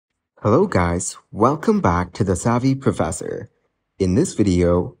Hello guys, welcome back to the Savvy Professor. In this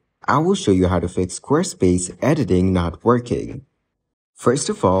video, I will show you how to fix Squarespace editing not working. First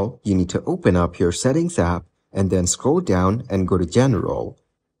of all, you need to open up your Settings app and then scroll down and go to General.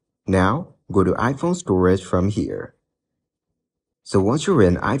 Now, go to iPhone Storage from here. So once you're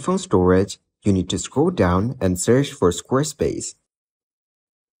in iPhone Storage, you need to scroll down and search for Squarespace.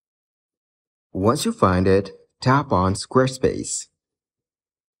 Once you find it, tap on Squarespace.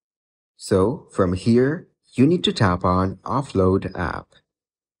 So, from here, you need to tap on Offload App.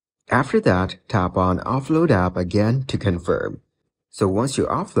 After that, tap on Offload App again to confirm. So once you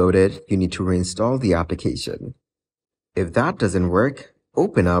offload it, you need to reinstall the application. If that doesn't work,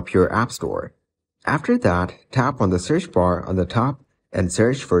 open up your App Store. After that, tap on the search bar on the top and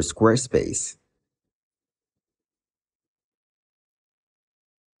search for Squarespace.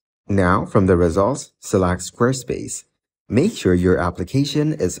 Now, from the results, select Squarespace. Make sure your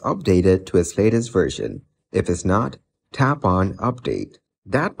application is updated to its latest version. If it's not, tap on Update.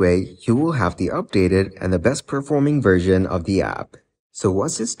 That way, you will have the updated and the best performing version of the app. So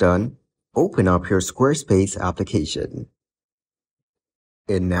once it's done, open up your Squarespace application.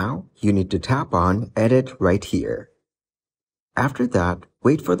 And now, you need to tap on Edit right here. After that,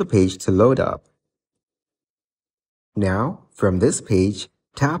 wait for the page to load up. Now, from this page,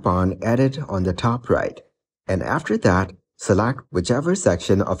 tap on Edit on the top right. And after that, select whichever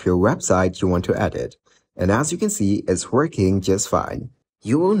section of your website you want to edit. And as you can see, it's working just fine.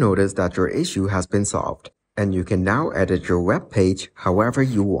 You will notice that your issue has been solved, and you can now edit your web page however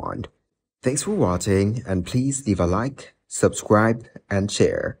you want. Thanks for watching, and please leave a like, subscribe, and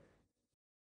share.